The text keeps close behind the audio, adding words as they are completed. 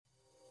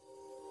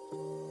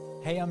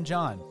Hey, I'm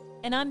John.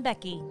 And I'm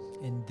Becky.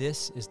 And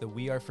this is the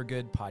We Are for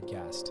Good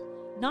podcast.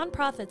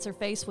 Nonprofits are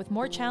faced with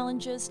more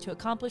challenges to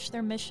accomplish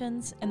their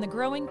missions and the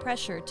growing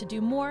pressure to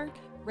do more,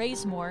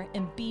 raise more,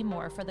 and be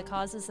more for the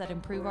causes that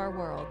improve our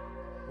world.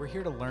 We're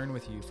here to learn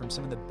with you from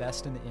some of the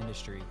best in the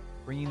industry,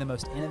 bringing the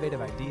most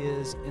innovative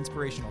ideas,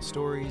 inspirational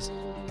stories,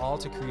 all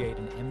to create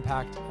an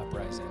impact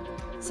uprising.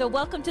 So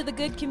welcome to the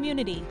good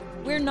community.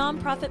 We're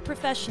nonprofit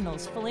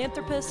professionals,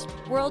 philanthropists,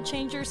 world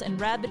changers, and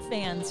rabid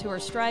fans who are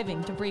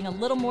striving to bring a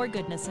little more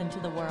goodness into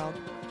the world.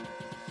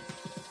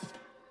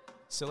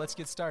 So let's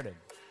get started.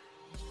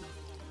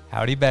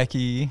 Howdy,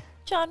 Becky.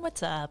 John,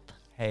 what's up?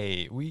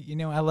 Hey,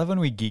 I love when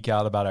we geek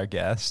out about our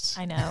guests.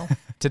 I know.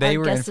 Today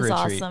our we're in guest for is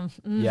a treat. awesome.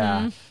 Mm-hmm.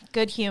 Yeah.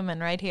 Good human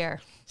right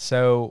here.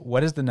 So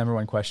what is the number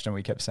one question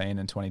we kept saying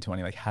in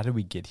 2020? Like, how did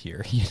we get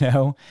here?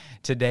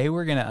 Today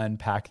we're going to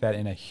unpack that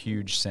in a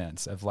huge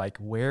sense of like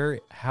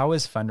how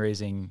is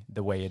fundraising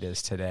the way it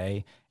is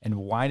today? And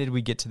why did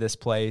we get to this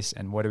place?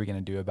 And what are we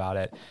going to do about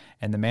it?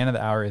 And the man of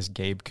the hour is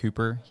Gabe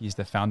Cooper. He's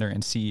the founder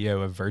and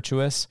CEO of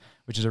Virtuous,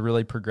 which is a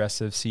really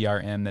progressive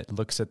CRM that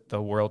looks at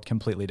the world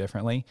completely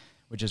differently,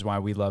 which is why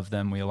we love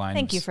them. We align.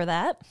 Thank you for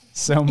that.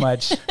 So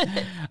much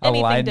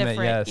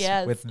alignment,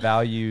 yes, with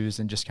values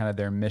and just kind of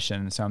their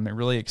mission. So I'm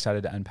really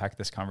excited to unpack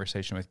this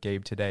conversation with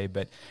Gabe today.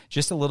 But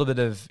just a little bit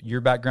of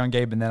your background,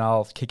 Gabe, and then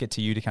I'll kick it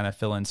to you to kind of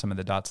fill in some of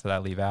the dots that I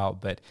leave out.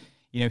 But,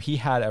 he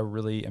had a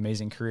really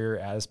amazing career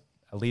as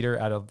a leader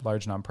at a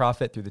large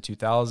nonprofit through the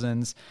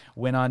 2000s,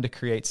 went on to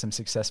create some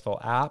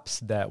successful apps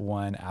that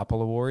won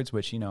Apple Awards,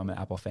 which, I'm an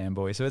Apple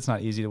fanboy, so it's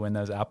not easy to win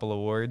those Apple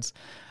Awards.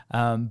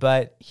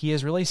 But he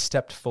has really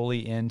stepped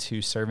fully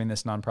into serving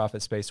this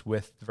nonprofit space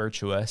with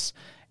Virtuous.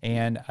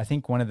 And I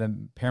think one of the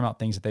paramount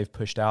things that they've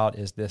pushed out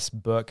is this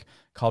book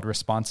called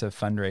Responsive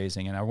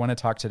Fundraising. And I want to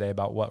talk today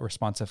about what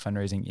responsive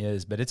fundraising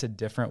is, but it's a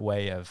different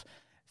way of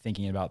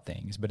thinking about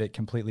things, but it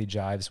completely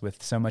jives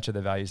with so much of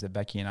the values that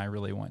Becky and I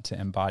really want to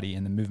embody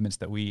in the movements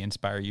that we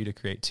inspire you to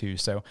create too.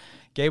 So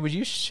Gabe, would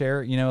you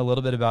share, a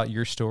little bit about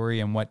your story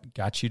and what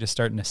got you to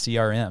start in a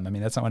CRM? I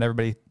mean, that's not what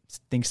everybody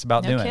thinks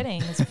about doing. No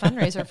kidding. It's a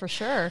fundraiser for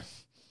sure.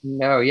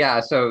 No, yeah.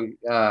 So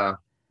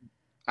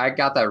I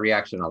got that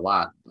reaction a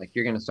lot. Like,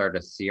 you're going to start a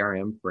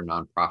CRM for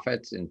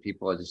nonprofits, and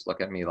people just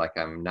look at me like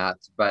I'm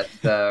nuts. But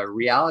the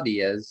reality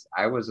is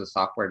I was a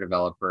software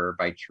developer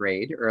by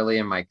trade early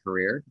in my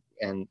career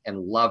and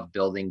loved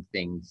building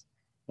things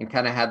and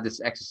kind of had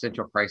this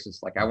existential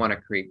crisis. Like, I want to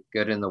create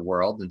good in the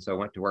world. And so I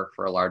went to work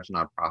for a large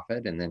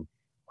nonprofit and then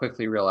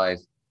quickly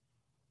realized,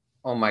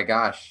 oh my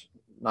gosh,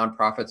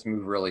 nonprofits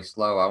move really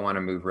slow. I want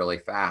to move really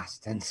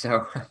fast. And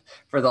so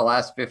for the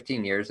last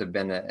 15 years, I've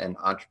been an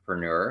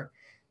entrepreneur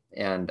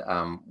and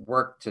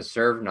worked to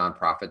serve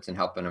nonprofits and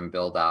helping them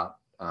build out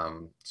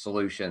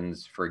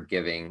solutions for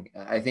giving.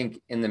 I think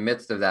in the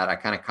midst of that, I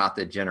kind of caught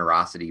the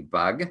generosity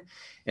bug.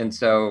 And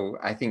so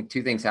I think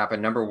two things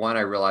happened. Number one,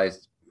 I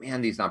realized,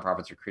 man, these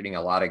nonprofits are creating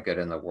a lot of good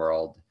in the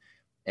world,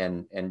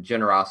 and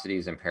generosity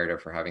is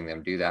imperative for having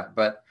them do that.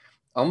 But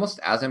almost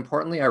as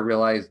importantly, I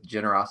realized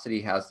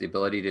generosity has the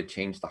ability to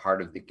change the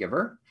heart of the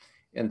giver.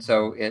 And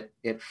so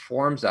it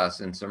forms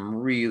us in some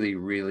really,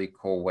 really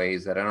cool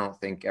ways that I don't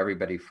think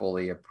everybody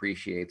fully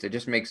appreciates. It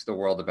just makes the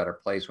world a better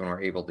place when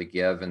we're able to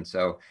give. And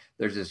so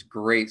there's this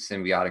great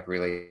symbiotic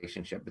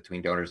relationship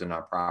between donors and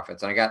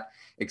nonprofits. And I got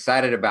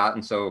excited about,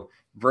 and so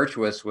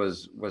Virtuous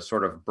was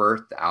sort of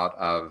birthed out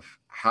of,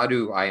 how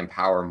do I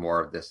empower more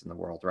of this in the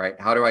world, right?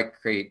 How do I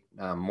create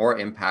more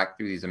impact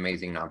through these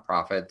amazing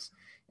nonprofits?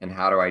 And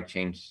how do I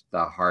change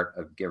the heart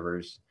of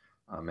givers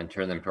and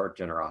turn them toward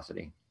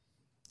generosity?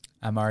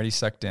 I'm already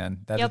sucked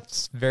in.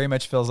 That very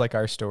much feels like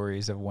our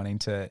stories of wanting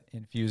to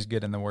infuse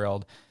good in the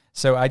world.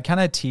 So I'd kind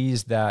of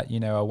tease that,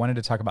 I wanted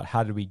to talk about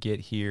how did we get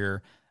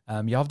here.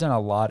 Y'all have done a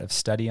lot of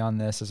study on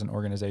this as an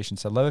organization.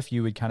 So I'd love if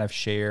you would kind of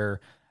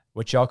share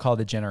what y'all call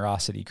the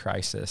generosity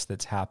crisis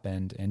that's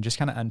happened and just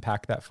kind of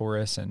unpack that for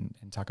us and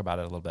talk about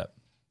it a little bit.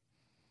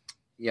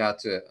 Yeah,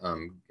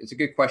 it's a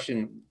good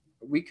question.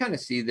 We kind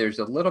of see there's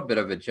a little bit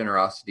of a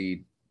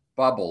generosity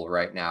bubble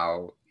right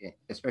now,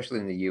 especially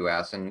in the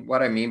US. And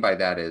what I mean by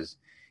that is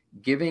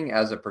giving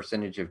as a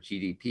percentage of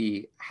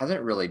GDP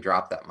hasn't really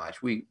dropped that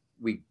much. We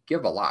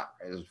give a lot.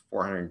 It was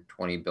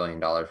 $420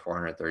 billion,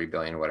 $430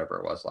 billion, whatever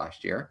it was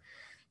last year,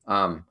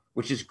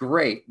 which is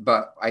great.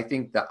 But I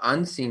think the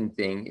unseen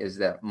thing is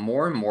that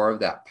more and more of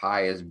that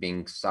pie is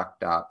being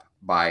sucked up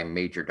by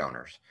major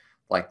donors.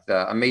 Like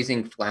the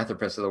amazing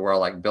philanthropists of the world,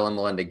 like Bill and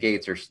Melinda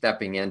Gates, are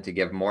stepping in to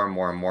give more and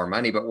more and more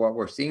money. But what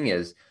we're seeing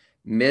is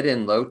mid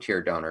and low tier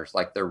donors,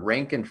 like the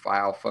rank and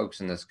file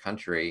folks in this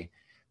country,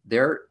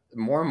 they're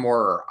more and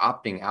more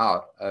opting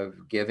out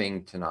of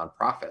giving to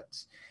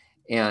nonprofits.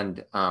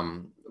 And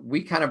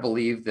we kind of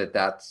believe that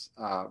that's,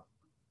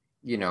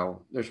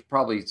 there's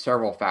probably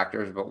several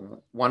factors, but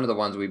one of the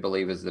ones we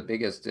believe is the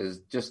biggest is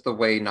just the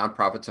way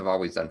nonprofits have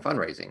always done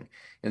fundraising.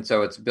 And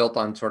so it's built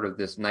on sort of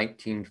this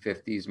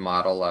 1950s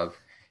model of,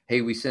 hey,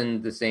 we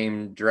send the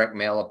same direct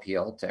mail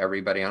appeal to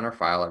everybody on our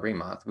file every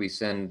month. We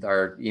send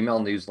our email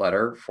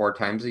newsletter 4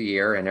 times a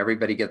year and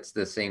everybody gets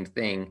the same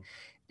thing.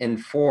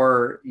 And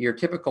for your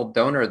typical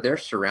donor, they're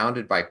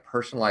surrounded by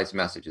personalized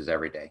messages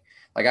every day.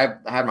 Like I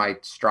had my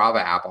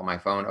Strava app on my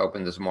phone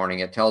open this morning.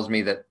 It tells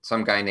me that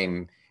some guy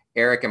named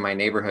Eric in my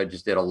neighborhood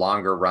just did a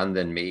longer run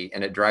than me,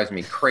 and it drives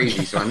me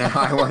crazy. So now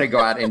I want to go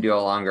out and do a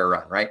longer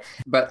run, right?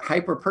 But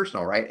hyper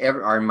personal, right?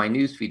 My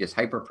news feed is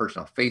hyper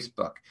personal.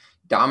 Facebook,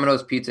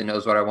 Domino's Pizza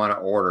knows what I want to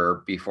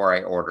order before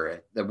I order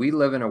it. That we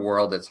live in a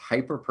world that's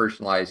hyper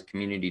personalized,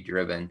 community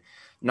driven.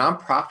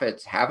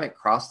 Nonprofits haven't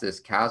crossed this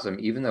chasm,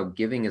 even though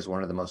giving is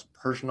one of the most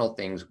personal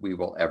things we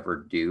will ever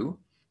do.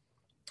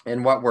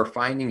 And what we're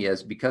finding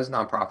is because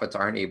nonprofits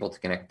aren't able to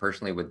connect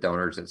personally with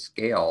donors at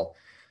scale,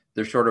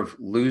 they're sort of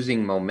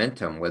losing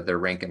momentum with their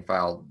rank and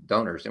file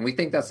donors. And we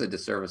think that's a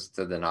disservice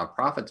to the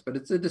nonprofits, but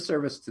it's a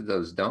disservice to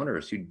those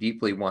donors who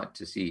deeply want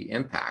to see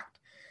impact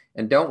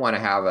and don't want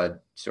to have a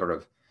sort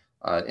of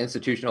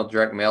institutional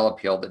direct mail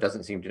appeal that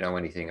doesn't seem to know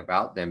anything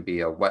about them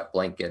be a wet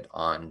blanket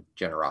on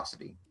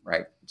generosity,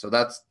 right? So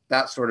that's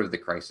sort of the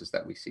crisis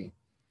that we see.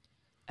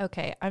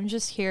 Okay, I'm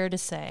just here to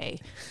say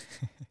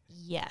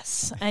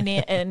yes.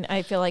 And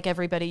I feel like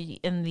everybody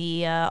in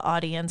the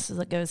audience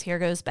here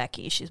goes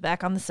Becky. She's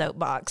back on the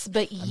soapbox.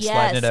 But I'm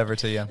sliding it over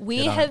to you.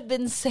 We have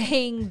been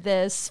saying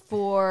this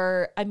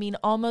for,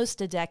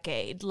 almost a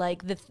decade.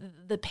 Like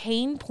the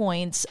pain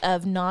points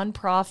of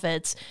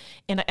nonprofits,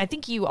 and I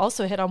think you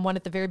also hit on one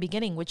at the very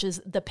beginning, which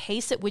is the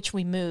pace at which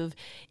we move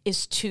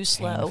is too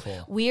slow.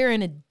 Painful. We are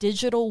in a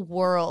digital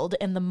world,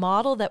 and the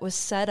model that was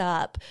set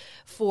up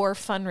for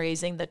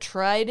fundraising, the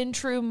tried and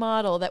true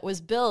model that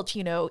was built,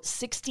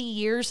 60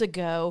 years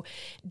ago,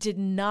 did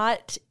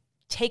not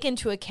take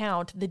into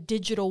account the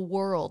digital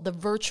world, the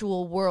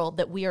virtual world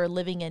that we are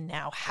living in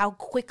now, how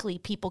quickly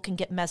people can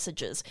get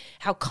messages,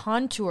 how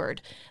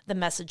contoured the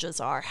messages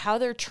are, how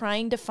they're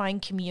trying to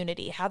find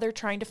community, how they're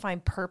trying to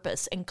find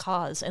purpose and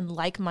cause and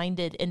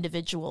like-minded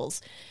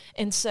individuals.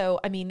 And so,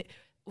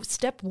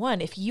 step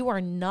one, if you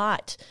are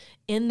not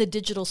in the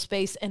digital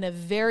space in a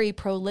very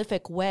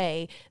prolific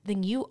way,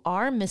 then you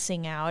are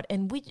missing out.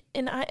 And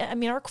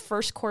our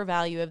first core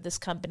value of this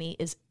company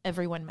is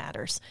everyone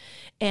matters.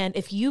 And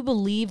if you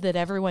believe that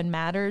everyone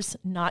matters,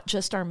 not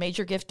just our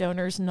major gift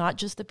donors, not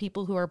just the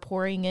people who are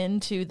pouring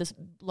into the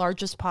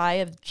largest pie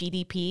of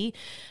GDP,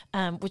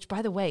 which,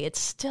 by the way, it's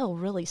still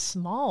really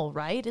small,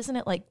 right? Isn't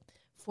it like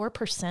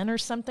 4% or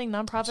something?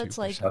 Nonprofits,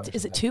 2%.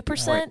 Is it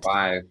 2%?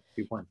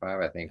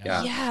 2.5, I think.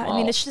 Yeah. Yeah.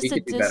 It's just a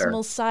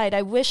dismal side.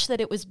 I wish that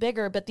it was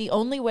bigger, but the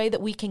only way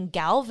that we can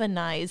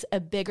galvanize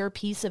a bigger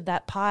piece of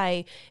that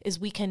pie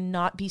is we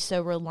cannot be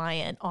so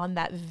reliant on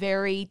that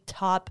very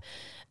top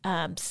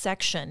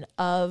section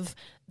of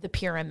the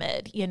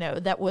pyramid,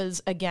 that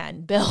was,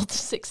 again, built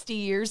 60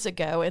 years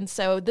ago. And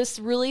so this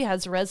really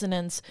has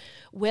resonance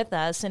with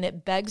us, and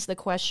it begs the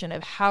question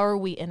of how are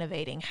we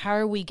innovating? How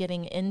are we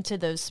getting into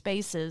those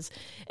spaces?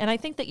 And I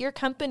think that your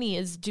company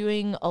is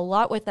doing a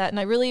lot with that.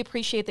 And I really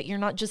appreciate that you're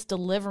not just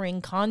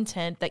delivering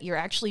content, that you're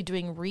actually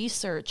doing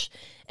research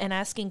and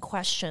asking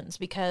questions,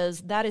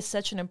 because that is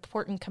such an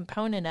important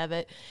component of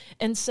it.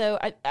 And so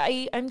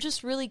I'm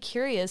just really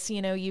curious,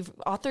 you've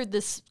co-authored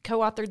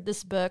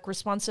this book,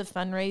 Responsive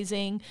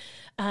Fundraising,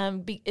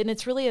 and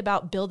it's really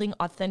about building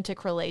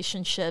authentic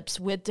relationships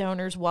with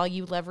donors while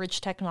you leverage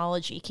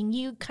technology. Can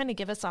you kind of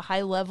give us a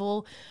high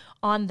level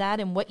on that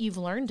and what you've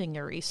learned in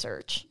your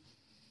research?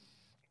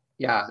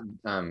 Yeah,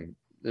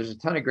 there's a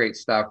ton of great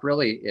stuff.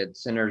 Really, it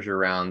centers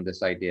around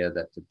this idea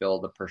that to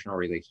build a personal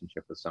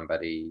relationship with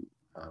somebody,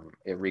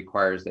 it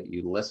requires that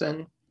you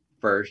listen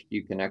first,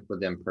 you connect with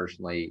them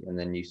personally, and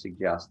then you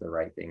suggest the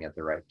right thing at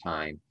the right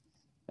time.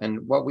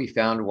 And what we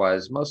found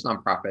was most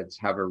nonprofits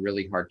have a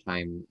really hard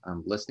time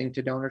listening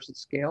to donors at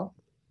scale.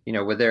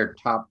 With their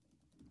top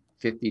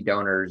 50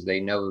 donors, they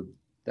know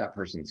that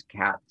person's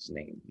cat's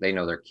name. They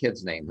know their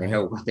kid's name. They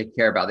know what they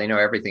care about. They know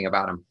everything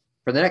about them.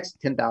 For the next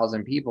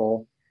 10,000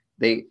 people,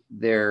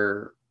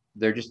 they're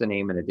just a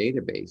name in a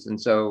database. And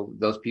so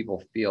those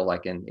people feel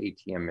like an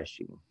ATM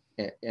machine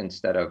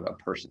instead of a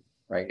person,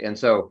 right? And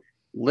so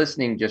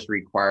listening just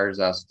requires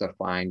us to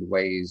find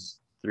ways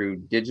through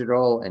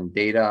digital and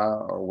data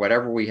or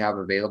whatever we have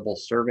available,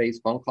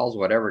 surveys, phone calls,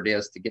 whatever it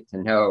is, to get to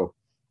know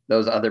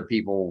those other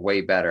people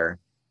way better.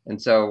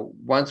 And so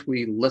once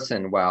we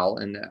listen well,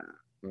 and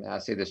I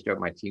say this joke,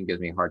 my team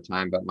gives me a hard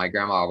time, but my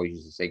grandma always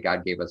used to say,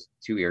 God gave us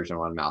 2 ears and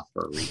 1 mouth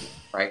for a reason,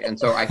 right? And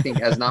so I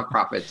think as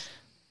nonprofits,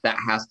 that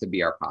has to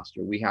be our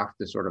posture. We have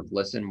to sort of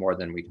listen more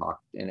than we talk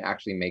and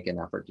actually make an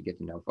effort to get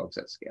to know folks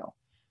at scale.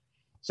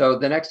 So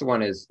the next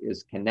one is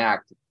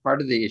connect.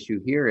 Part of the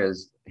issue here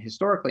is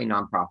historically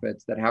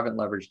nonprofits that haven't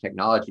leveraged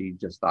technology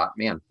just thought,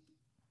 man,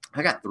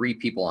 I got 3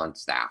 people on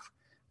staff.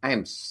 I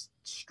am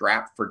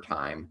strapped for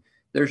time.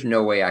 There's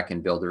no way I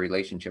can build a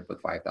relationship with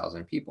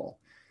 5,000 people.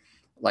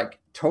 Like,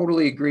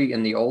 totally agree.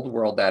 In the old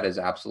world, that is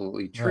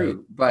absolutely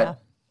true. Right. But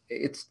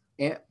it's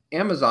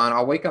Amazon.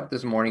 I'll wake up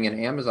this morning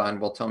and Amazon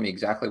will tell me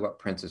exactly what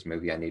princess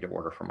movie I need to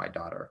order for my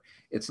daughter.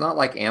 It's not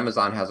like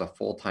Amazon has a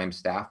full-time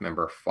staff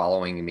member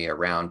following me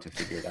around to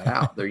figure that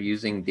out. They're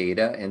using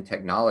data and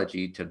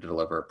technology to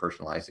deliver a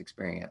personalized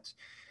experience.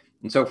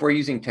 And so if we're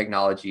using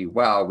technology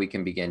well, we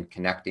can begin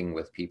connecting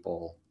with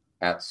people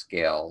at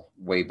scale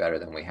way better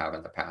than we have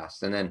in the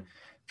past. And then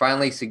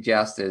finally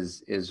suggest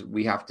is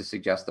we have to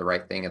suggest the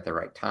right thing at the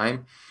right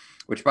time,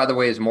 which by the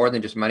way is more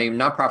than just money.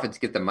 Nonprofits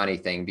get the money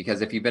thing,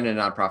 because if you've been in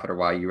a nonprofit a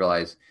while, you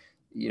realize,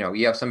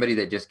 you have somebody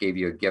that just gave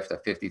you a gift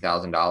of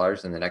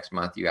 $50,000 and the next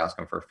month you ask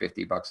them for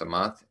 $50 a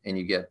month, and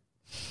you get,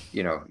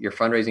 your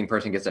fundraising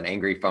person gets an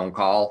angry phone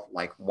call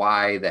like,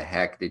 why the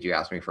heck did you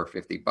ask me for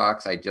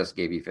 $50? I just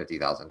gave you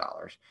 $50,000.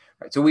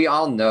 Right. So we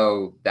all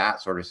know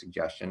that sort of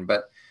suggestion,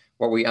 but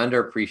what we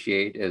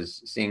underappreciate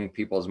is seeing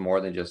people as more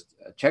than just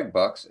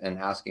checkbooks and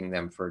asking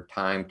them for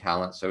time,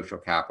 talent, social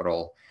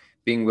capital,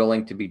 being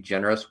willing to be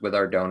generous with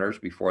our donors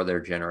before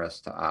they're generous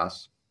to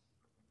us,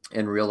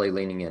 and really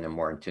leaning in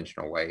more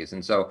intentional ways.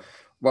 And so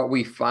what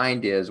we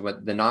find is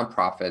what the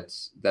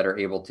nonprofits that are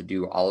able to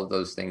do all of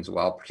those things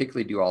well,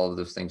 particularly do all of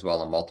those things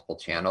well on multiple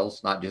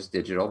channels, not just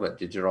digital, but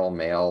digital,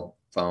 mail,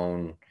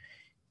 phone,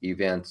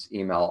 events,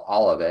 email,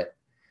 all of it,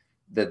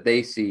 that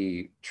they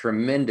see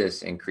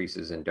tremendous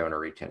increases in donor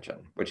retention,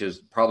 which is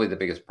probably the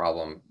biggest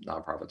problem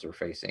nonprofits are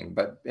facing,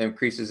 but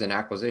increases in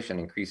acquisition,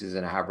 increases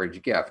in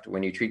average gift.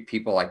 When you treat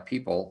people like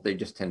people, they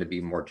just tend to be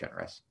more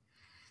generous.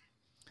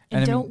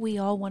 And don't we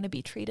all want to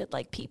be treated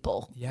like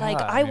people? Yeah, like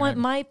I want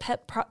my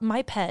pet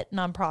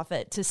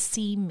nonprofit to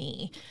see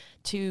me,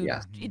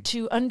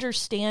 to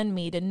understand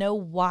me, to know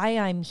why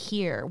I'm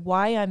here,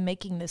 why I'm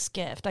making this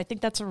gift. I think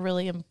that's a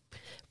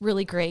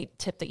really great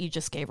tip that you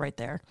just gave right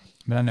there.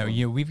 But I know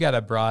we've got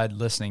a broad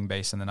listening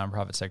base in the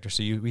nonprofit sector.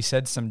 So we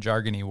said some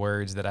jargony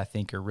words that I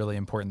think are really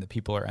important that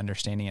people are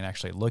understanding and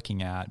actually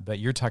looking at. But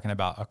you're talking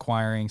about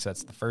acquiring. So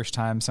that's the first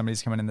time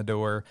somebody's coming in the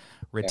door,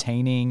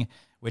 retaining,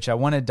 which I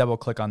want to double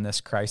click on this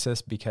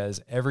crisis,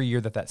 because every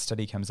year that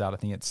study comes out, I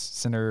think it's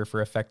Center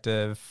for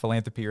Effective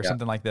Philanthropy or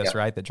something like this,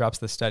 right? That drops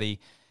the study.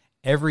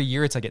 Every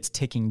year it's like it's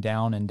ticking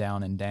down and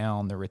down and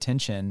down, the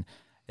retention,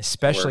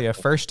 especially of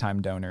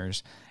first-time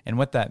donors. And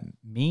what that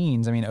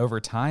means, over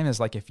time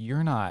is like, if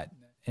you're not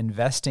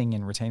investing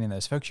in retaining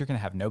those folks, you're going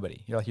to have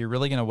nobody. You're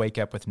really going to wake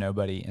up with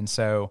nobody. And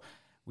so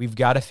we've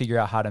got to figure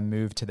out how to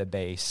move to the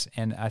base.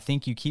 And I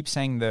think you keep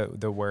saying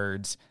the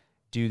words,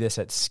 do this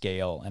at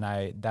scale. And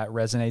that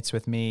resonates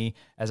with me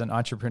as an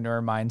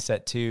entrepreneur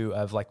mindset too,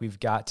 of like, we've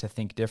got to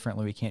think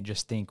differently. We can't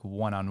just think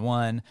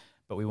one-on-one,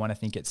 but we want to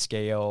think at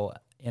scale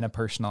in a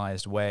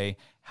personalized way.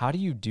 How do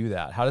you do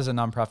that? How does a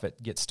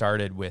nonprofit get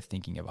started with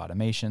thinking of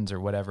automations or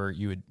whatever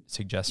you would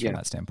suggest from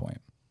that standpoint?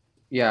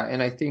 Yeah.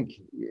 And I think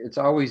it's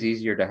always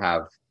easier to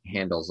have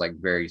handles like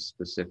very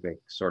specific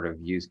sort of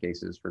use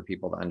cases for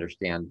people to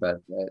understand. But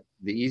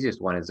the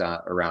easiest one is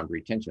around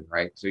retention,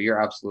 right? So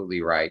you're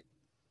absolutely right.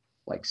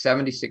 Like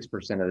 76%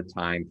 of the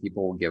time,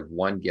 people will give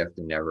one gift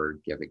and never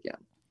give again.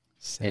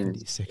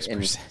 76%.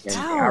 And the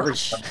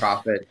average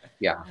nonprofit,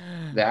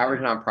 the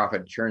average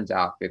nonprofit churns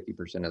out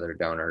 50% of their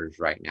donors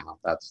right now.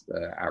 That's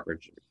the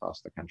average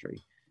across the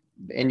country.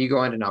 And you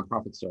go into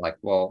nonprofits, they're like,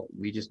 well,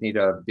 we just need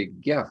a big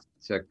gift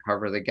to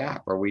cover the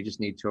gap, or we just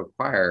need to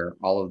acquire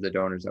all of the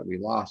donors that we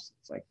lost.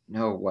 It's like,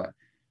 no, what?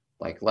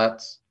 Like,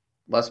 let's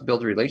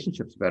build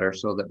relationships better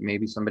so that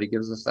maybe somebody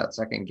gives us that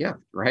second gift,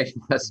 right?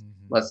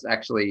 Let's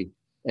actually.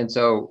 And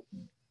so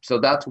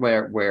that's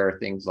where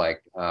things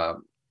like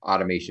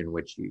automation,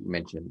 which you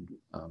mentioned,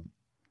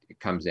 it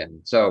comes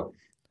in. So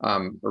a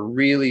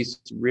really,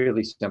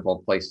 really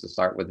simple place to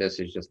start with this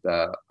is just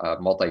a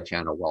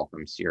multi-channel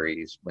welcome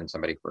series when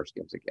somebody first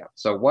gives a gift.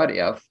 So what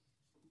if,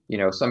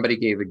 somebody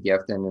gave a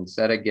gift and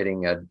instead of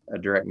getting a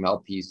direct mail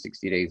piece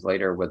 60 days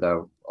later with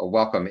a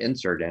welcome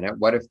insert in it,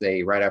 what if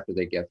they, right after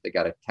they gift, they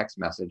got a text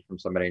message from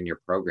somebody in your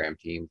program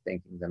team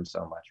thanking them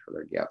so much for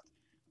their gift?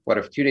 What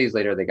if 2 days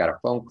later they got a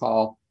phone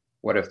call?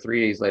 What if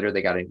 3 days later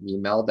they got an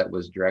email that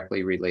was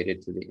directly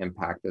related to the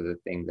impact of the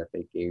thing that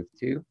they gave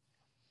to?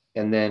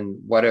 And then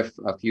what if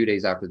a few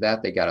days after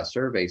that they got a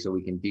survey so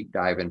we can deep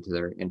dive into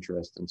their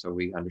interest, and so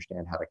we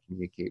understand how to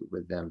communicate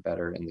with them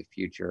better in the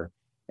future?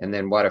 And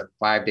then what if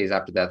 5 days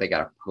after that they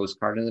got a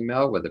postcard in the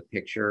mail with a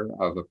picture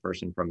of a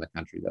person from the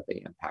country that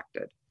they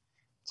impacted?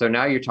 So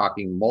now you're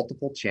talking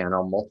multiple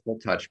channel, multiple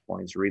touch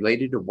points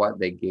related to what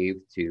they gave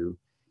to.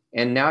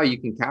 And now you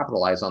can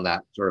capitalize on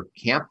that sort of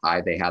camp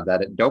high they had,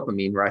 that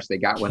dopamine rush they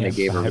got when they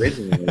gave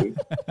originally.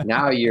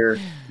 Now you're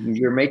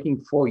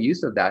making full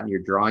use of that, and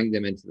you're drawing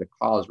them into the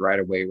cause right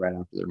away, right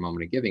after their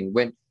moment of giving.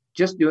 When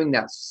just doing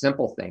that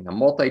simple thing, a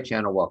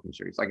multi-channel welcome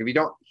series. Like if you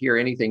don't hear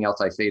anything else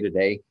I say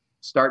today,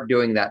 start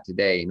doing that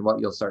today. And what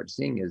you'll start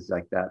seeing is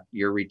like that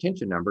your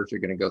retention numbers are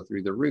going to go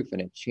through the roof, and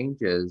it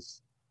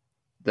changes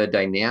the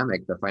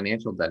dynamic, the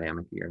financial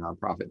dynamic of your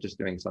nonprofit, just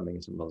doing something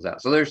as simple as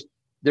that. So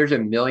there's a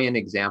million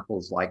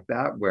examples like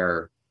that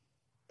where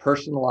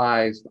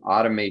personalized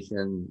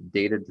automation,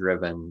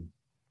 data-driven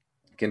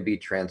can be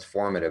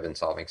transformative in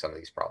solving some of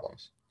these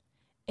problems.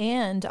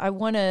 And I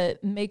want to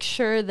make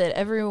sure that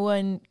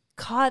everyone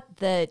caught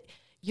that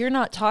you're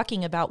not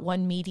talking about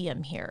one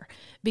medium here,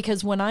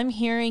 because when I'm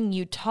hearing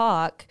you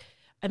talk,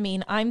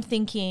 I'm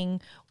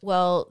thinking,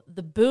 well,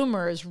 the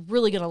boomer is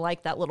really going to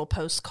like that little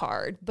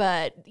postcard,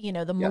 but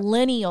the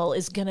millennial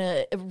is going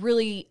to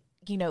really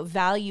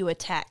value a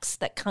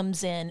text that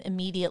comes in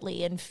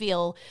immediately and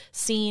feel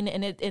seen,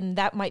 and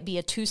that might be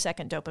a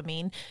 2-second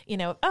dopamine,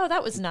 oh,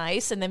 that was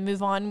nice, and then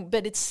move on,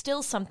 but it's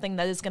still something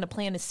that is going to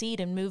plant a seed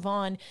and move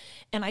on.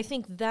 And I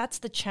think that's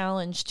the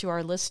challenge to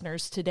our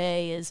listeners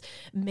today, is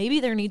maybe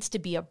there needs to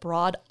be a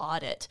broad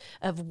audit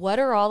of what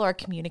are all our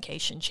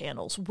communication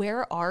channels,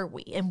 where are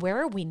we and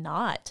where are we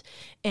not,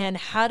 and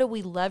how do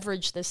we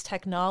leverage this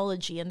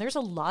technology. And there's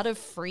a lot of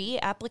free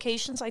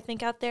applications, I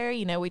think, out there.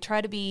 We try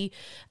to be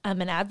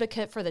an advocate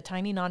for the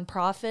tiny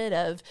nonprofit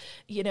of,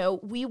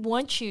 we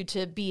want you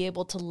to be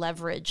able to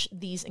leverage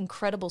these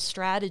incredible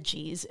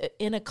strategies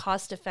in a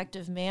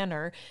cost-effective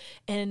manner.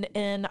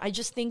 And I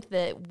just think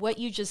that what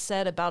you just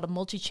said about a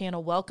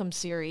multi-channel welcome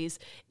series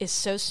is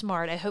so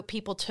smart. I hope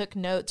people took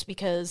notes,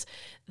 because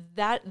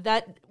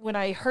that when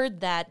I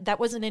heard that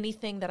wasn't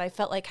anything that I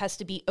felt like has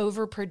to be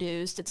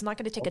overproduced. It's not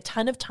going to take a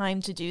ton of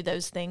time to do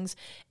those things.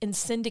 And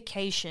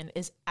syndication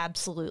is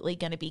absolutely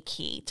going to be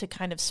key to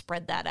kind of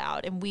spread that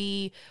out. And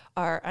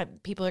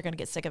people are going to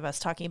get sick of us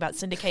talking about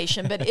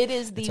syndication, but it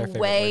is the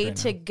way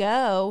to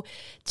go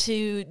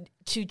to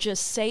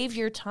just save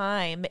your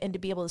time and to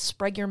be able to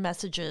spread your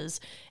messages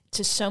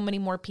to so many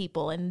more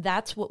people. And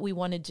that's what we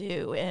want to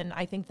do. And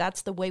I think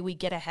that's the way we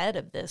get ahead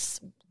of this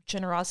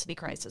generosity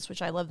crisis,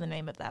 which I love the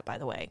name of that, by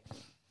the way.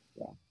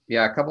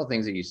 Yeah. A couple of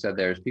things that you said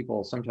there is,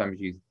 people, sometimes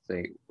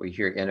we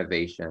hear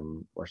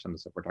innovation or some of the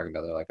stuff we're talking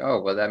about. They're like,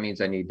 oh, well, that means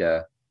I need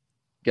to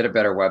get a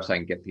better website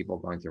and get people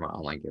going through my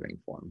online giving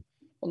form.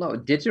 Well, no,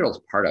 digital is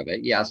part of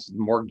it. Yes,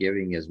 more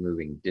giving is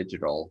moving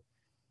digital,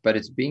 but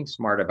it's being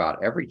smart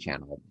about every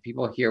channel.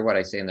 People hear what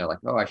I say and they're like,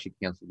 oh, I should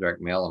cancel direct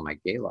mail on my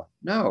gala.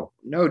 No,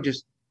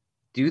 just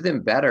do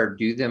them better,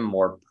 do them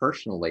more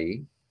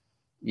personally,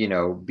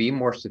 be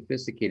more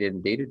sophisticated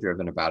and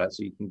data-driven about it,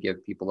 so you can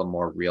give people a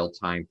more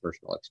real-time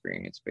personal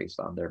experience based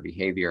on their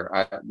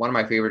behavior. One of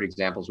my favorite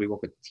examples, we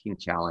work with Teen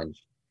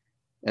Challenge,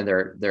 and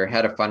their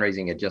head of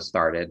fundraising had just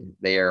started.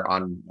 They are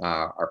on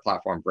our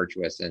platform,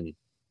 Virtuous, and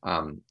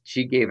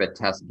she gave a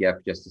test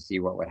gift just to see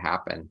what would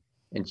happen.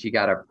 And she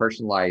got a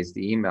personalized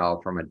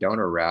email from a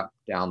donor rep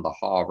down the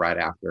hall right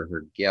after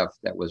her gift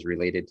that was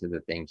related to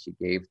the thing she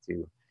gave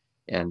to.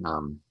 And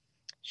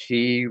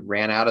she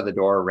ran out of the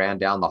door, ran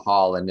down the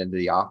hall and into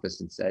the office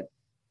and said,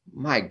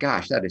 my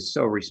gosh, that is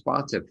so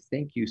responsive.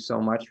 Thank you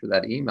so much for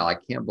that email. I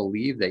can't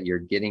believe that you're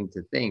getting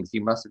to things.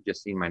 You must have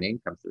just seen my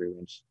name come through.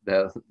 And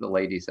the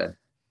lady said,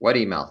 what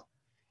email?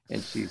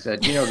 And she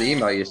said, the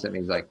email you sent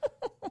me. He's like,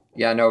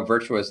 yeah, no,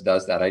 Virtuous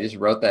does that. I just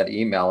wrote that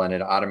email and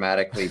it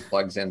automatically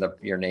plugs in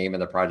your name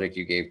and the project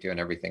you gave to and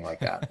everything like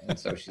that. And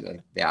so she's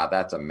like, yeah,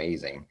 that's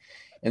amazing.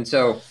 And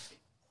so,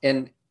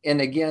 and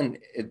again,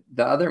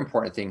 the other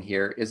important thing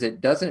here is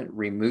it doesn't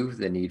remove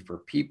the need for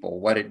people.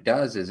 What it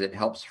does is it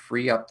helps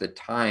free up the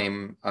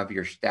time of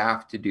your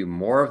staff to do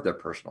more of the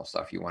personal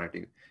stuff you want to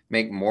do,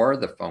 make more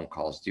of the phone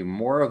calls, do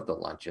more of the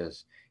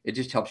lunches. It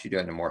just helps you do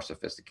it in a more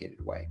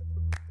sophisticated way.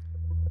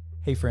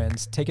 Hey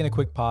friends, taking a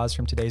quick pause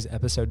from today's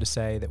episode to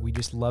say that we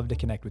just love to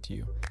connect with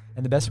you.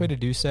 And the best way to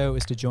do so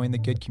is to join the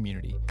Good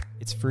community.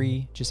 It's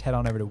free. Just head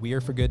on over to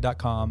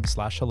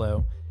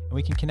weareforgood.com/hello, and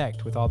we can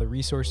connect with all the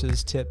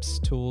resources, tips,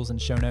 tools, and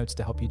show notes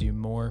to help you do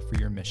more for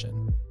your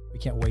mission. We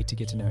can't wait to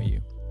get to know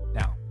you.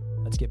 Now,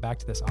 let's get back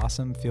to this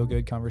awesome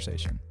feel-good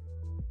conversation.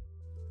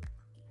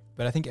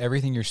 But I think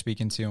everything you're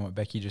speaking to and what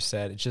Becky just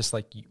said, it's just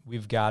like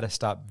we've got to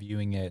stop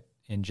viewing it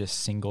in just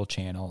single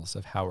channels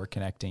of how we're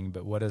connecting,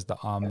 but what is the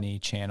omni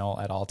channel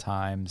at all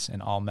times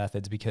and all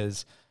methods,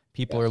 because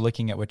people are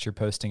looking at what you're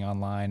posting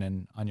online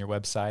and on your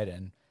website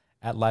and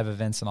at live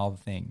events and all the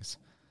things.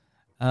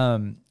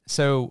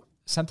 So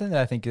something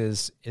that I think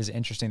is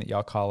interesting that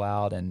y'all call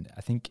out, and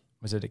I think,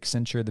 was it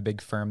Accenture, the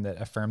big firm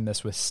that affirmed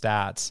this with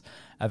stats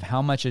of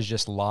how much is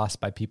just lost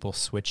by people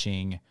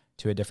switching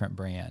to a different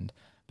brand.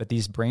 But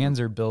these brands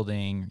are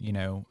building,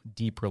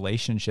 deep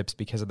relationships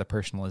because of the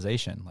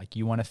personalization. Like,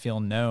 you want to feel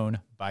known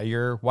by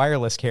your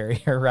wireless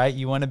carrier, right?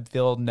 You want to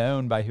feel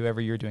known by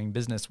whoever you're doing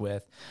business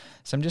with.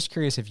 So I'm just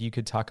curious if you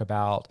could talk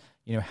about,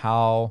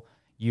 how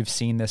you've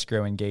seen this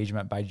grow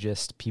engagement by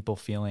just people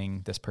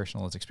feeling this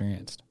personalized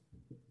experience.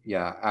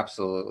 Yeah,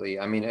 absolutely.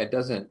 I mean, it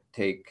doesn't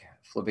take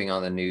flipping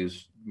on the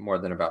news more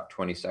than about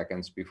 20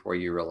 seconds before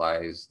you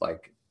realize,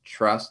 like,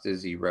 trust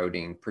is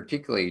eroding,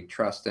 particularly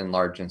trust in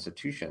large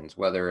institutions,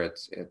 whether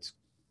it's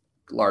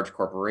large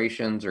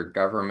corporations or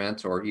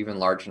governments or even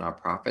large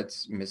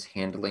nonprofits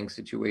mishandling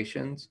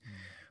situations.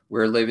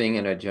 We're living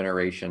in a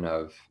generation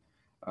of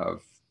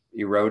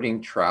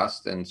eroding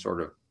trust and sort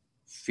of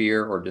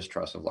fear or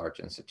distrust of large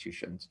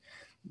institutions.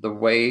 The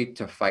way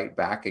to fight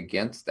back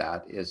against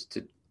that is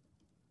to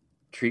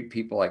treat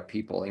people like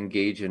people,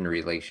 engage in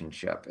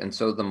relationship. And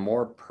so the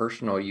more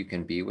personal you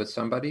can be with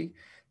somebody,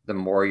 the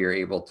more you're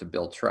able to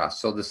build trust.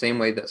 So the same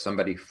way that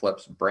somebody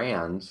flips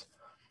brands,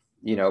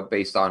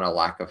 based on a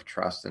lack of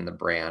trust in the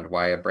brand,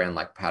 why a brand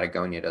like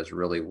Patagonia does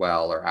really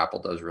well or Apple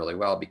does really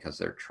well, because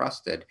they're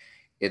trusted.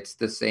 It's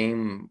the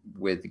same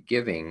with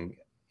giving.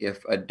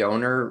 If a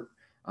donor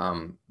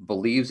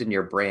believes in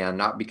your brand,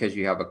 not because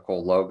you have a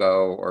cool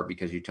logo or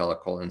because you tell a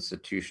cool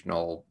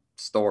institutional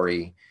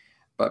story,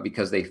 but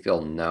because they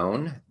feel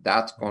known,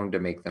 that's going to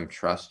make them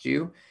trust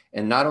you.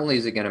 And not only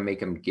is it going to make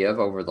them give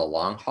over the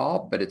long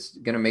haul, but it's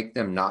going to make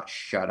them not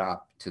shut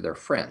up to their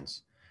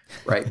friends,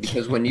 right?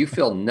 Because when you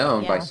feel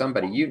known by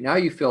somebody,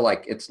 you feel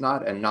like it's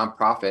not a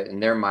nonprofit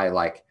and they're my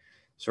like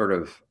sort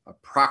of a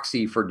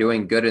proxy for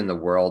doing good in the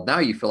world. Now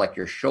you feel like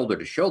you're shoulder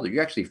to shoulder.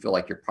 You actually feel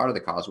like you're part of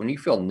the cause. When you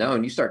feel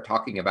known, you start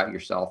talking about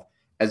yourself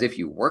as if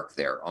you work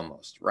there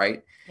almost,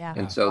 right? Yeah.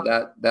 And so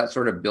that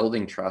sort of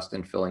building trust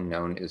and feeling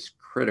known is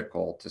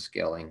critical to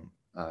scaling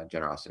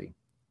generosity.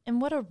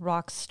 And what a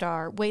rock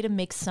star way to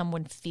make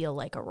someone feel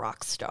like a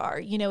rock star.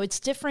 You know, it's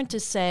different to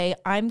say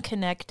I'm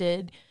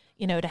connected,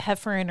 you know, to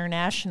Heifer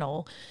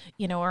International,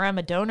 you know, or I'm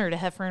a donor to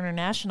Heifer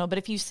International. But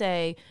if you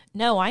say,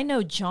 no, I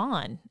know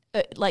John,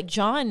 like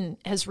John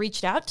has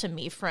reached out to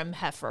me from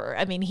Heifer.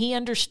 I mean, he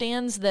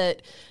understands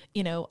that,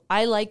 you know,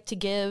 I like to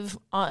give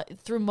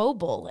through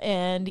mobile,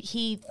 and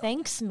he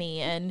thanks me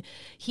and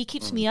he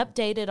keeps me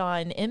updated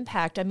on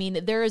impact. I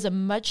mean, there is a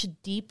much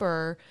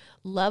deeper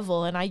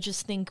level. And I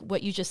just think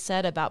what you just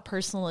said about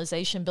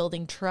personalization,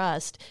 building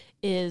trust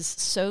is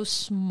so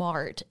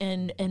smart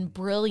and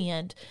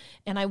brilliant.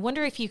 And I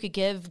wonder if you could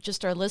give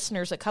just our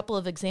listeners a couple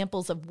of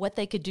examples of what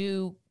they could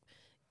do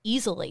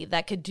easily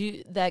that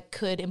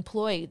could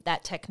employ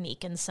that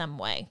technique in some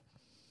way.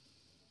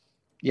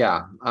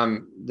 Yeah,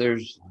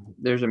 there's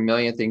a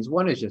million things.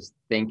 One is just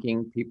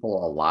thanking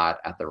people a lot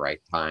at the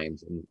right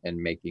times and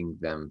making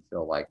them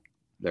feel like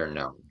they're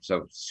known.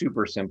 So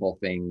super simple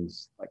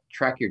things like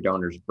track your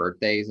donors'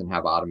 birthdays and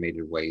have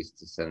automated ways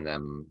to send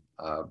them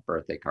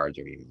birthday cards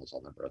or emails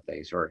on their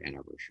birthdays or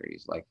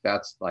anniversaries. Like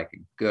that's like a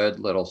good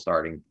little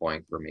starting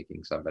point for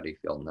making somebody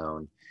feel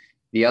known.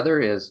 The other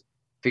is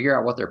figure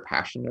out what they're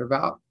passionate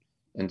about.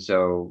 And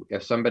so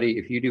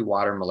if you do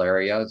water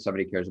malaria,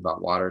 somebody cares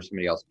about water,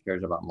 somebody else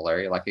cares about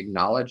malaria, like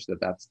acknowledge that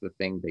that's the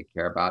thing they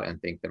care about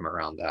and thank them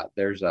around that.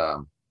 There's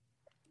an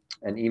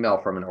email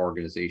from an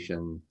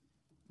organization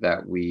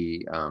that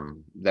we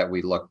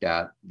looked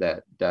at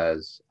that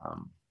does,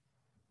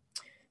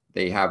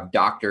 they have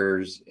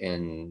doctors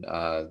in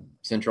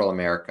Central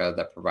America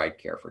that provide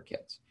care for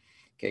kids.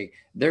 Okay.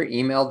 Their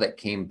email that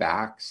came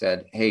back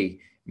said, hey,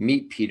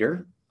 meet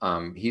Peter.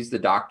 He's the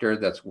doctor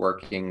that's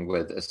working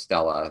with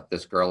Estella,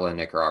 this girl in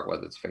Nicaragua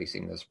that's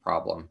facing this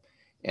problem.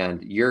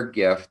 And your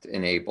gift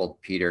enabled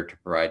Peter to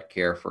provide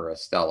care for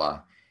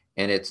Estella.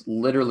 And it's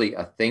literally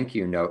a thank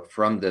you note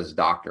from this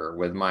doctor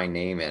with my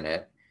name in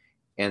it.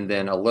 And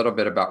then a little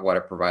bit about what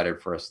it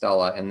provided for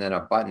Estella. And then a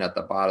button at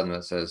the bottom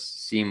that says,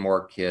 see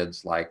more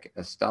kids like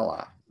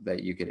Estella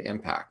that you could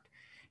impact.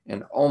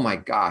 And oh my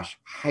gosh,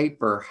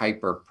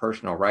 hyper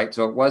personal, right?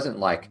 So it wasn't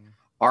like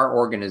our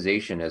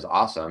organization is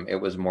awesome. It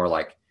was more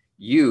like,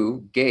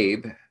 you,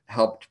 Gabe,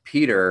 helped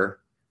Peter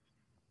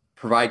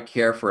provide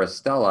care for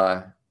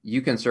Estella.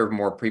 You can serve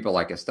more people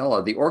like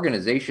Estella. The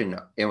organization,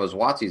 it was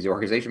WOTC's the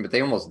organization, but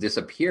they almost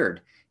disappeared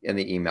in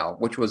the email,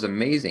 which was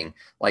amazing.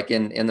 Like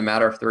in the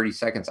matter of 30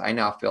 seconds, I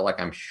now feel like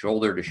I'm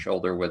shoulder to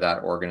shoulder with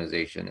that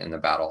organization in the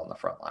battle on the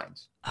front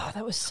lines. Oh,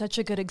 that was such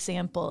a good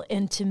example.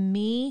 And to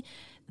me,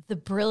 the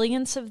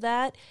brilliance of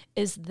that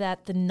is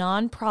that the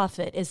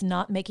nonprofit is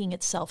not making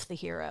itself the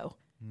hero.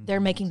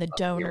 They're making the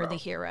donor the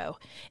hero.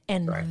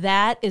 And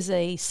that is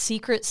a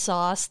secret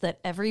sauce that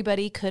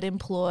everybody could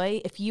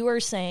employ. If you are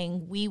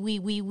saying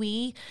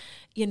we,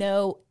 you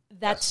know,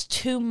 that's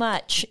too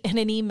much in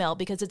an email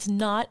because it's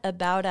not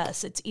about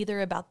us. It's either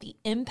about the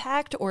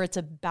impact or it's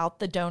about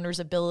the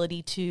donor's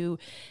ability to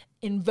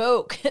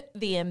invoke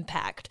the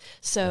impact.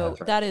 So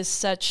that is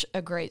such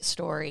a great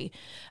story.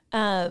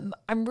 I'm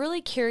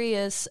really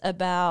curious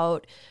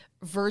about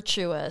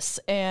Virtuous.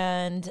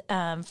 And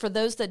for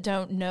those that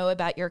don't know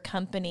about your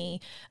company,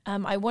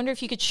 I wonder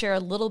if you could share a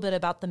little bit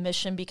about the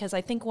mission, because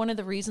I think one of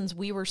the reasons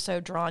we were so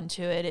drawn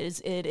to it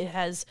is it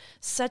has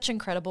such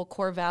incredible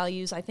core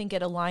values. I think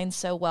it aligns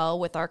so well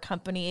with our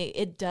company.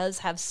 It does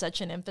have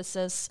such an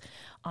emphasis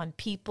on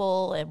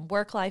people and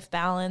work-life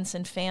balance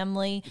and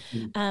family.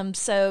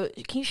 So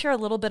can you share a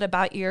little bit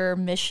about your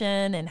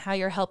mission and how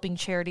you're helping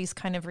charities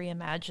kind of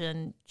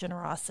reimagine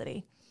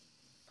generosity?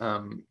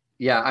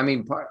 Yeah, I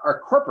mean, our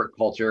corporate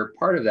culture,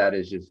 part of that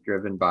is just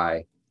driven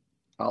by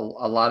a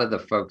lot of the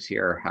folks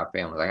here have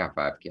families. I have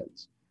 5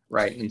 kids,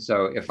 right? And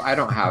so if I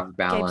don't have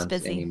balance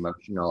and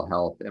emotional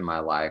health in my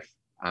life,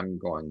 I'm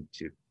going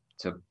to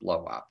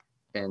blow up.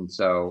 And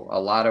so a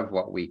lot of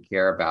what we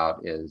care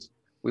about is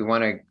we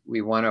want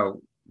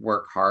to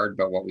work hard,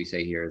 but what we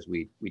say here is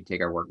we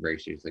take our work very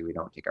seriously. We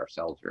don't take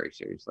ourselves very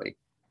seriously.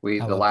 The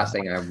last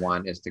thing I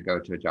want is to go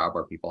to a job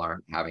where people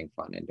aren't having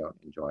fun and don't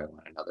enjoy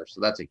one another.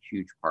 So that's a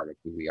huge part of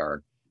who we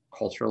are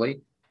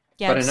culturally.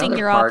 Yeah, I've seen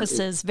your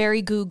offices,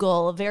 very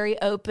Google, very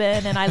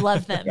open, and I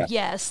love them.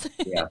 Yes.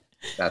 Yeah,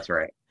 that's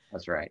right.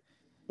 That's right.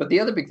 But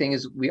the other big thing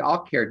is we all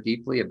care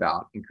deeply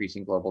about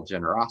increasing global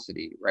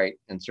generosity, right?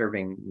 And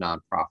serving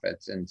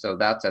nonprofits. And so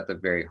that's at the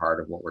very heart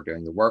of what we're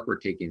doing. The work we're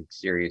taking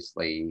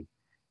seriously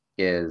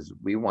is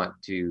we want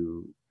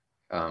to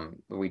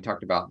we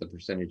talked about the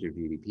percentage of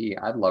GDP.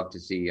 I'd love to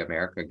see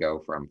America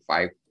go from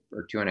 5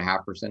 or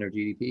 2.5% of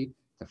GDP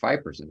to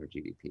 5% of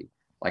GDP.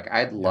 Like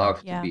I'd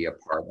love to be a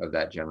part of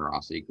that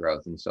generosity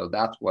growth. And so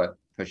that's what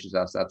pushes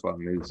us. That's what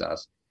moves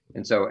us.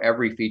 And so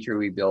every feature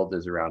we build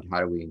is around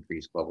how do we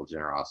increase global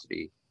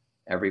generosity.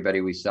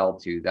 Everybody we sell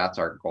to, that's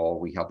our goal.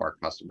 We help our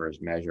customers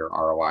measure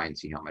ROI and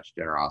see how much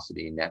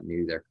generosity net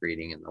new they're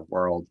creating in the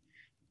world.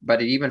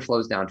 But it even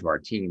flows down to our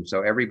team.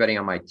 So everybody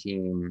on my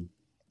team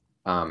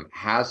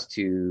has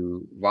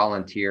to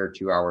volunteer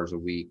 2 hours a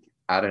week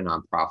at a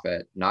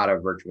nonprofit, not a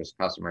virtuous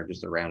customer,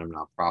 just a random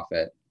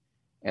nonprofit,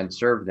 and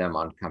serve them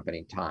on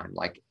company time.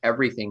 Like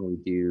everything we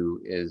do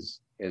is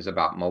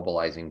about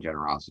mobilizing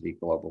generosity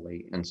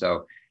globally. And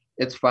so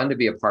it's fun to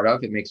be a part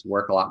of. It makes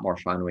work a lot more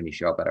fun when you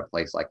show up at a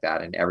place like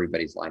that and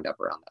everybody's lined up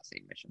around that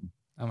same mission.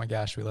 Oh my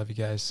gosh, we love you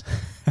guys.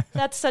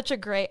 That's such a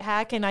great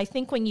hack. And I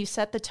think when you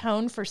set the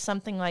tone for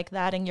something like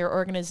that in your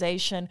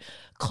organization,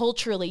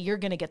 culturally, you're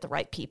going to get the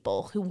right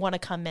people who want to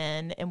come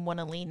in and want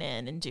to lean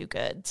in and do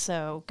good.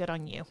 So good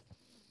on you.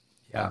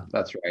 Yeah,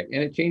 that's right.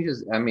 And it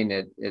changes. I mean,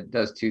 it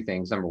does two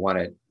things. Number one,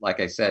 it,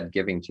 like I said,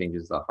 giving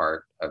changes the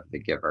heart of the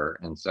giver.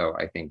 And so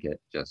I think it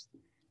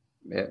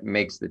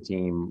makes the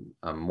team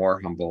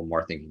more humble,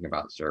 more thinking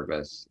about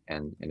service,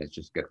 and it's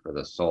just good for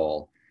the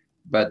soul.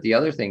 But the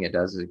other thing it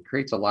does is it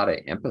creates a lot of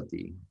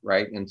empathy,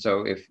 right? And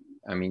so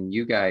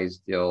you guys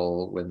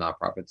deal with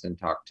nonprofits and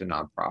talk to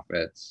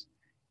nonprofits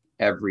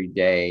every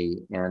day,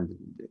 and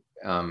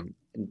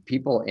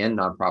people in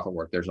nonprofit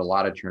work, there's a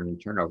lot of turn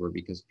and turnover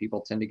because people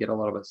tend to get a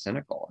little bit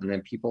cynical. And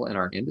then people in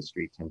our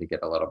industry tend to get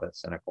a little bit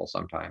cynical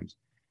sometimes.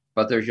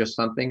 But there's just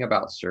something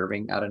about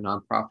serving at a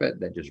nonprofit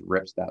that just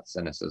rips that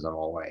cynicism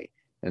away.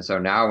 And so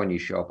now when you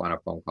show up on a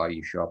phone call,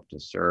 you show up to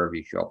serve,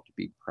 you show up to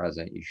be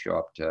present, you show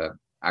up to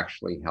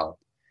actually help.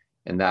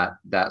 And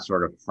that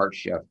sort of heart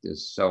shift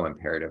is so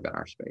imperative in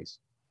our space.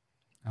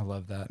 I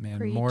love that, man.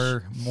 Preach.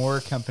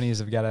 More companies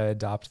have got to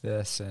adopt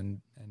this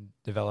and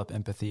develop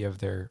empathy of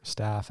their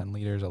staff and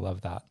leaders. I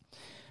love that.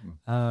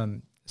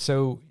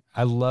 So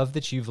I love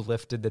that you've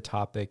lifted the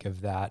topic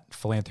of that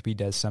philanthropy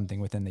does something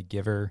within the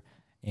giver,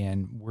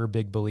 and we're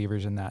big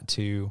believers in that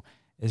too.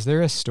 Is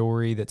there a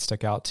story that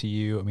stuck out to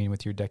you? I mean,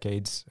 with your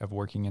decades of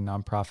working in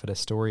nonprofit, a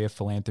story of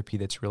philanthropy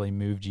that's really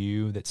moved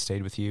you, that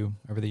stayed with you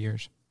over the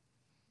years?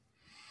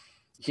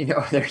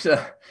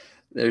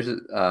 There's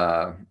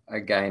a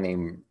guy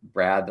named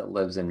Brad that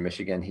lives in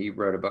Michigan. He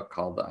wrote a book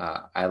called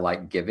I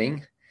Like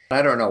Giving.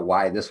 I don't know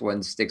why this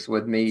one sticks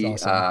with me,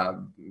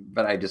 awesome.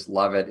 But I just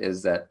love it,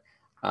 is that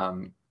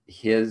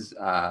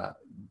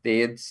they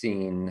had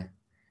seen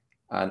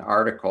an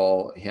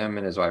article, him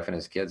and his wife and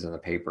his kids, in the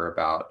paper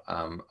about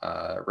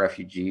a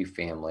refugee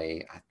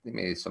family, I think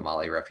maybe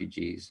Somali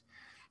refugees,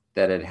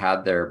 that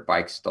had their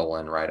bike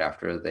stolen right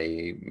after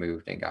they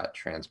moved and got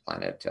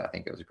transplanted to, I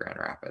think it was Grand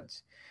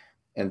Rapids.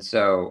 And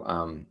so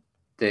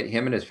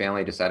him and his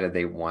family decided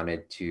they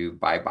wanted to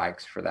buy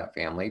bikes for that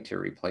family to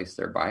replace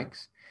their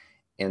bikes.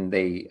 And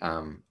they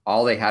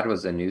all they had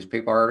was a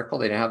newspaper article.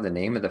 They didn't have the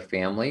name of the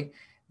family.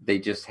 They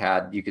just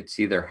you could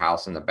see their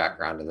house in the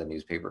background of the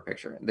newspaper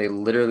picture. They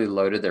literally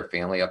loaded their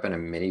family up in a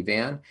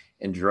minivan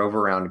and drove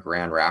around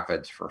Grand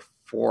Rapids for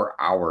 4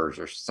 hours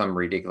or some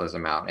ridiculous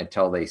amount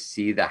until they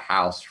see the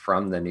house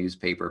from the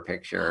newspaper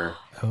picture.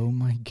 Oh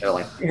my God. They're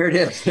like, there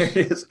it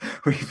is.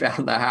 We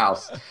found the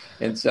house.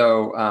 And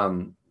so,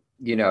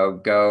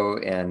 go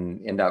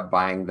and end up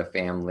buying the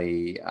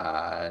family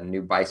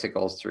new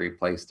bicycles to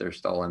replace their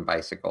stolen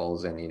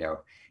bicycles. And,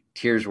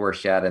 tears were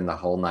shed in the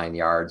whole 9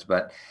 yards.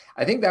 But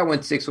I think that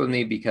one sticks with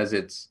me because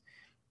it's,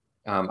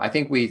 I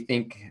think we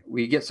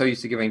get so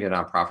used to giving to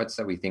nonprofits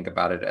that we think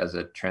about it as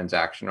a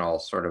transactional,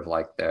 sort of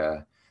like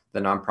the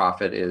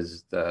nonprofit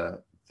is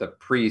the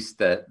priest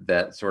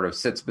that sort of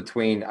sits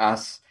between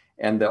us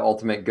and the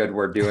ultimate good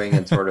we're doing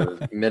and sort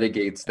of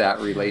mitigates that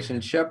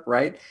relationship,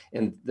 right?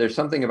 And there's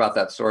something about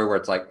that story where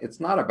it's like,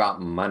 it's not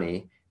about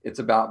money. It's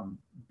about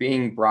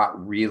being brought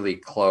really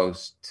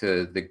close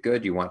to the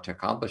good you want to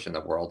accomplish in the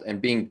world and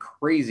being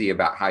crazy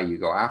about how you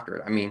go after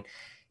it. I mean,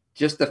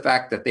 just the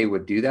fact that they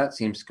would do that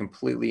seems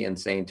completely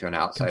insane to an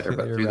outsider,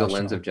 but through the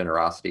lens of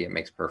generosity, it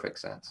makes perfect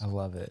sense. I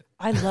love it.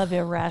 I love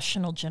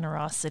irrational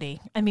generosity.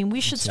 I mean, we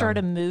should start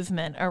a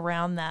movement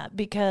around that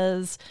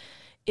because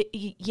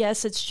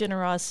yes, it's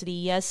generosity.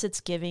 Yes, it's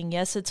giving.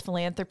 Yes, it's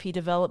philanthropy,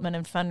 development,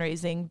 and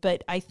fundraising.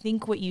 But I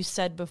think what you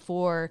said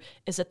before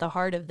is at the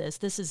heart of this.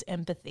 This is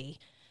empathy.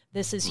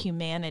 This is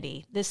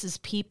humanity. This is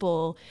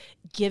people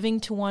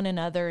giving to one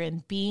another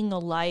and being a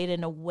light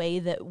in a way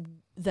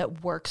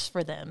that works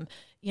for them.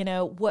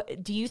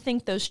 What do you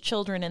think those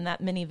children in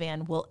that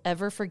minivan will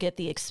ever forget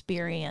the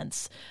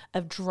experience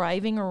of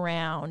driving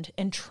around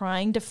and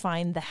trying to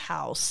find the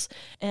house?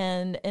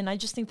 And I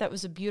just think that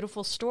was a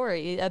beautiful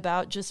story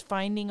about just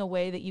finding a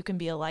way that you can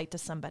be a light to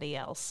somebody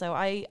else. So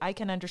I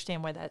can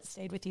understand why that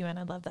stayed with you, and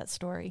I love that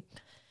story.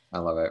 I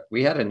love it.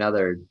 We had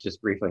another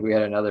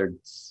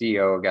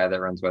CEO guy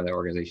that runs one of the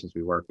organizations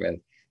we work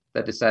with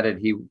that decided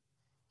he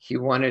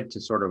wanted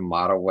to sort of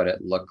model what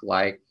it looked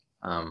like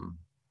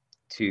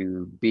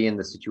to be in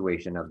the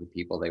situation of the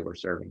people they were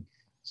serving.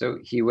 So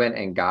he went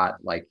and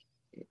got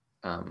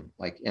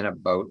like in a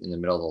boat in the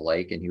middle of the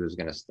lake, and he was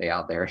going to stay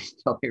out there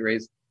until they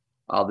raised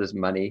all this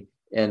money.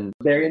 And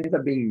there ended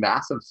up being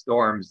massive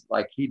storms.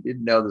 Like he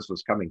didn't know this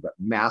was coming, but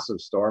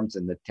massive storms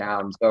in the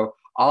town. So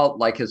all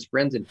like his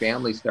friends and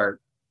family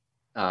start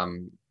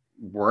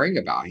worrying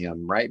about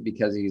him, right?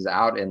 Because he's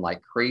out in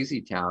like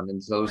crazy town.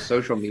 And so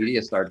social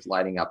media starts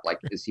lighting up like,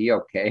 is he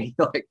okay?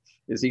 Like,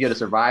 is he going to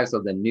survive? So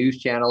the news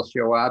channels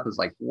show up. It's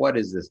like, what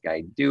is this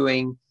guy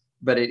doing?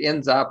 But it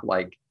ends up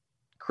like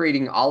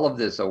creating all of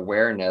this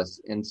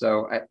awareness. And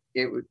so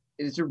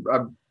it's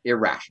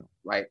irrational,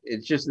 right?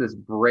 It's just this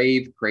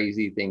brave,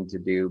 crazy thing to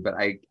do. But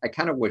I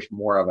kind of wish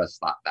more of us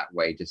thought that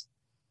way. Just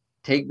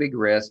take big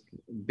risk,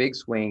 big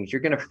swings.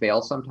 You're going to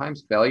fail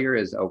sometimes. Failure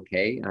is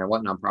okay. And I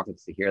want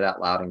nonprofits to hear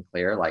that loud and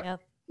clear. Like,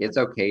 It's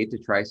okay to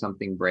try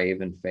something brave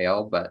and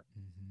fail. But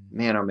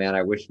man, oh man,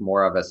 I wish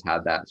more of us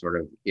had that sort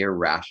of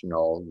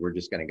irrational, we're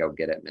just going to go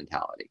get it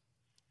mentality.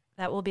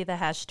 That will be the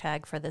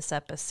hashtag for this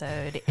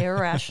episode: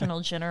 irrational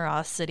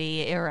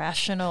generosity,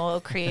 irrational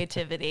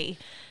creativity,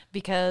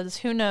 because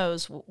who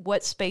knows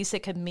what space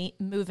it could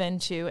move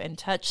into and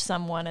touch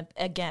someone,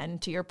 again,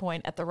 to your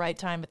point, at the right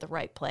time, at the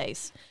right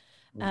place.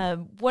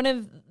 One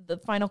of the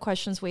final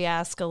questions we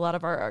ask all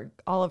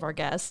of our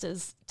guests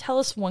is, tell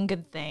us one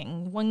good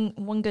thing,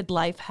 one good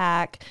life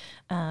hack,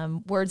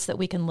 words that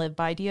we can live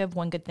by. Do you have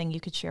one good thing you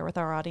could share with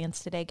our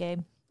audience today,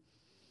 Gabe?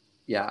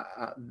 Yeah,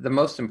 the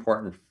most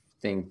important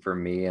thing for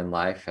me in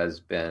life has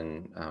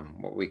been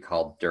what we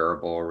call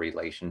durable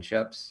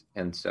relationships.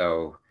 And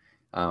so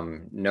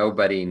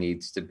nobody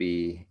needs to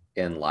be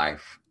in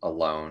life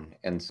alone.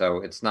 And so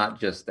it's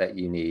not just that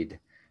you need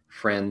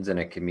friends and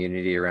a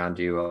community around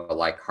you, a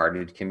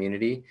like-hearted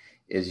community,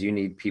 is you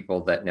need people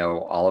that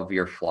know all of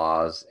your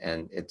flaws,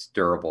 and it's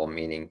durable,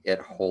 meaning it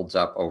holds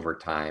up over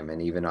time.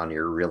 And even on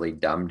your really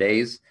dumb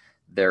days,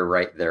 they're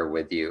right there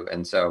with you.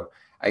 And so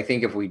I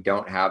think if we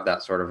don't have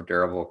that sort of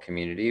durable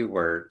community,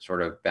 we're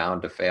sort of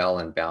bound to fail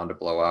and bound to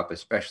blow up,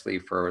 especially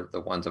for the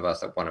ones of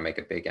us that want to make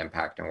a big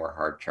impact and we're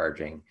hard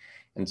charging.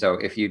 And so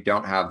if you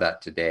don't have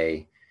that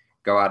today,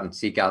 go out and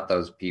seek out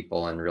those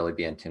people and really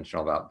be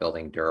intentional about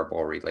building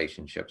durable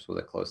relationships with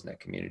a close-knit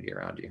community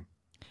around you.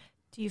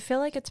 Do you feel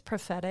like it's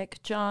prophetic,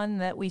 John,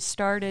 that we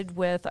started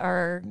with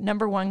our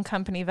number one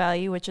company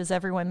value, which is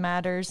everyone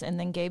matters, and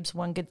then Gabe's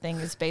one good thing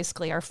is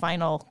basically our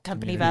final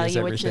company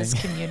value, which is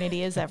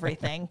community is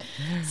everything.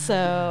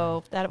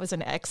 So that was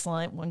an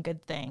excellent one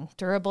good thing.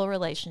 Durable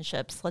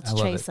relationships. Let's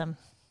chase them.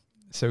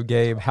 So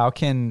Gabe, how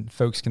can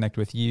folks connect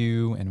with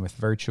you and with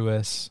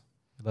Virtuous?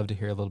 I'd love to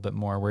hear a little bit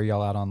more. Where are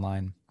y'all at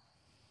online?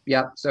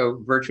 Yeah,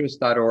 so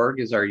virtuous.org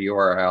is our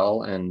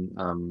URL,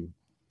 and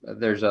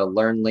there's a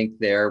Learn link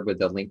there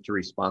with a link to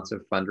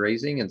responsive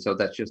fundraising. And so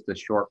that's just a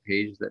short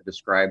page that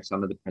describes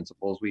some of the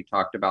principles we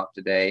talked about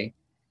today.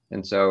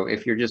 And so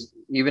if you're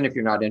even if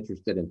you're not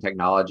interested in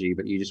technology,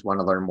 but you just want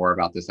to learn more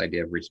about this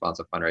idea of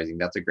responsive fundraising,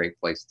 that's a great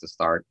place to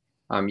start.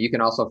 You can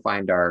also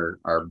find our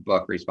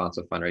book,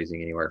 Responsive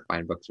Fundraising, anywhere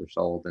fine books are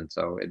sold. And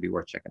so it'd be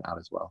worth checking out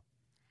as well.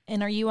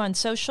 And are you on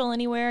social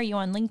anywhere? Are you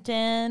on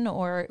LinkedIn,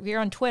 or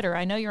you're on Twitter?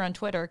 I know you're on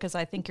Twitter because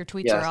I think your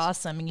tweets are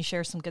awesome and you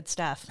share some good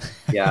stuff.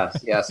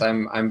 Yes.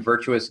 I'm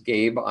Virtuous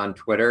Gabe on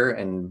Twitter,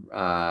 and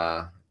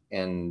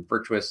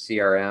Virtuous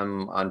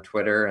CRM on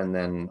Twitter, and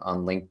then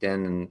on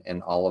LinkedIn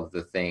and all of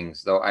the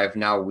things. Though I've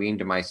now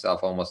weaned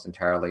myself almost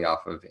entirely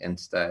off of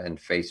Insta and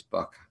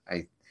Facebook.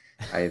 I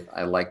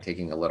like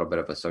taking a little bit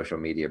of a social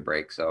media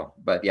break.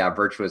 But yeah,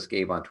 Virtuous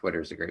Gabe on Twitter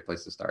is a great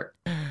place to start.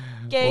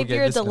 Gabe,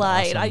 you're a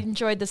delight. Awesome. I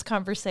enjoyed this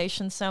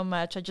conversation so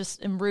much. I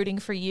just am rooting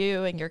for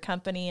you and your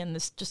company and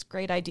this just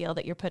great ideal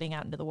that you're putting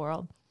out into the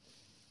world.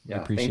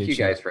 Yeah, thank you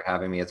guys for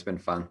having me. It's been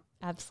fun.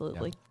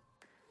 Absolutely. Yeah.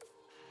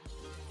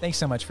 Thanks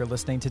so much for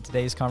listening to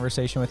today's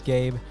conversation with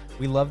Gabe.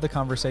 We love the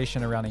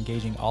conversation around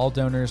engaging all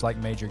donors like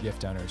major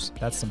gift donors.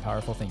 That's some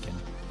powerful thinking.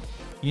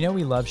 You know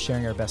we love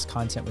sharing our best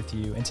content with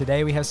you, and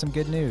today we have some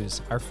good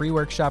news. Our free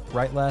workshop,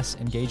 Write Less,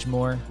 Engage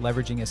More,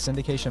 Leveraging a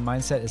Syndication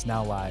Mindset is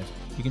now live.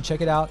 You can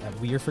check it out at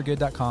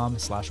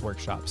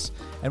weareforgood.com/workshops.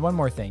 And one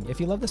more thing, if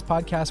you love this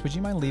podcast, would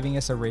you mind leaving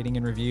us a rating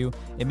and review?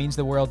 It means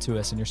the world to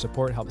us, and your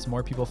support helps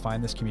more people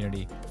find this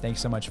community. Thanks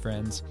so much,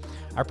 friends.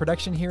 Our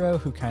production hero,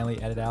 who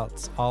kindly edited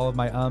out all of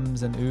my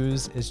ums and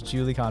oohs, is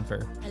Julie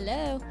Confer.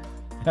 Hello.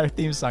 Our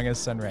theme song is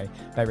Sunray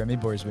by Remy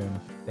Borsboom.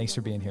 Thanks for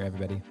being here,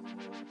 everybody.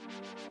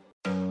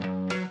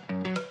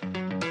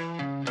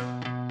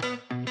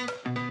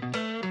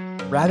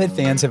 Rabid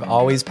fans have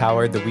always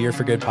powered the We Are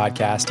For Good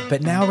podcast,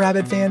 but now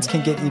Rabid fans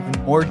can get even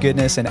more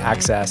goodness and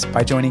access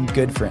by joining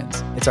Good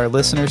Friends. It's our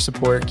listener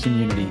support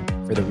community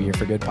for the We Are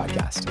For Good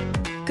podcast.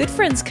 Good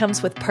Friends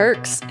comes with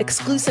perks,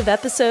 exclusive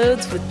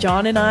episodes with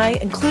John and I,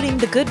 including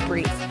The Good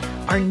Brief,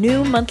 our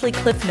new monthly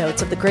cliff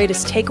notes of the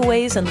greatest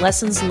takeaways and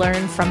lessons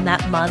learned from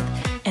that month,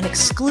 and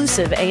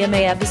exclusive AMA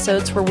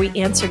episodes where we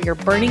answer your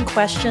burning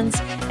questions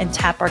and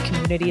tap our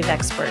community of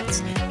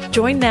experts.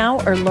 Join now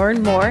or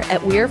learn more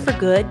at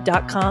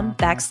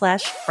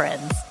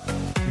weareforgood.com/friends.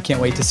 We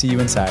can't wait to see you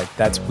inside.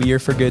 That's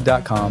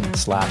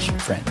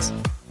weareforgood.com/friends.